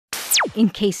in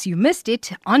case you missed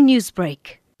it on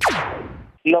Newsbreak.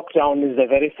 Lockdown is a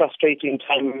very frustrating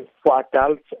time for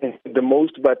adults and the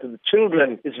most, but the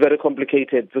children is very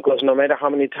complicated because no matter how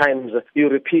many times you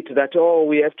repeat that,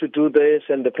 we have to do this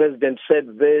and the president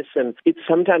said this, and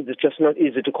sometimes it's just not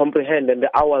easy to comprehend and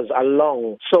the hours are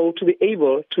long. So to be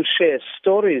able to share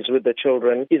stories with the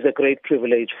children is a great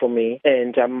privilege for me,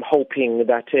 and I'm hoping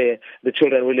that the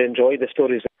children will enjoy the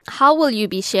stories. How will you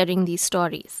be sharing these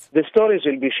stories? The stories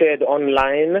will be shared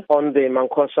online on the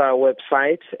MANCOSA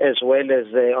website as well as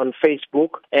on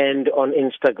Facebook and on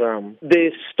Instagram.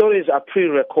 The stories are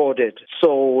pre-recorded,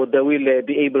 so they will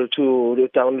be able to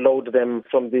download them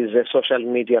from these social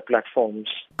media platforms.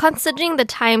 Considering the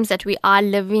times that we are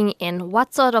living in,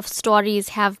 what sort of stories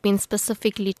have been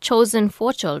specifically chosen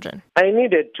for children? I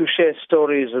needed to share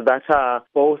stories that are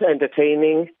both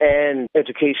entertaining and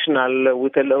educational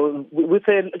with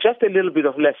just a little bit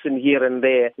of lesson here and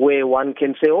there where one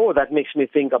can say, that makes me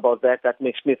think about that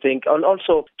makes me think, and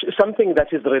also something that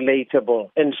is relatable.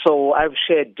 And so I've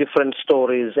shared different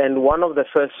stories, and one of the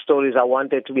first stories I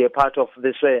wanted to be a part of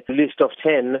this list of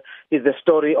 10 is the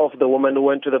story of the woman who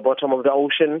went to the bottom of the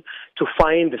ocean to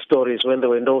find the stories when there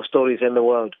were no stories in the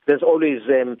world. There's always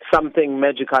something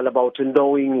magical about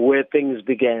knowing where things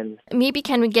began. Maybe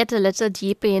can we get a little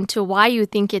deeper into why you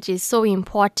think it is so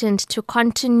important to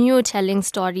continue telling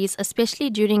stories, especially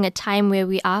during a time where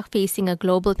we are facing a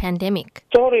global pandemic?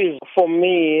 Stories, for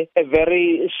me, a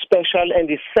very special and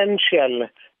essential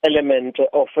element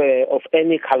of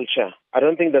any culture. I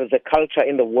don't think there is a culture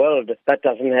in the world that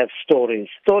doesn't have stories.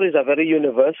 Stories are very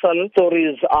universal.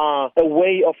 Stories are a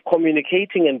way of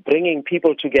communicating and bringing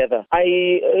people together. I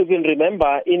even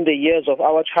remember in the years of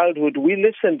our childhood, we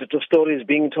listened to stories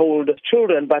being told to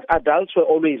children, but adults were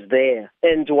always there.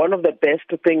 And one of the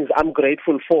best things I'm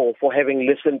grateful for having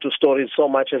listened to stories so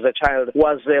much as a child,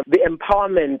 was the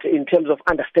empowerment in terms of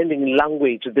understanding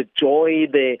language, the joy,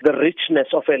 the richness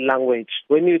of a language.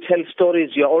 When you tell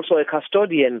stories, you're also a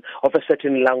custodian of a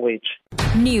certain language.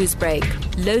 Newsbreak,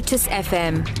 Lotus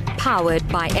FM, powered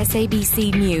by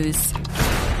SABC News.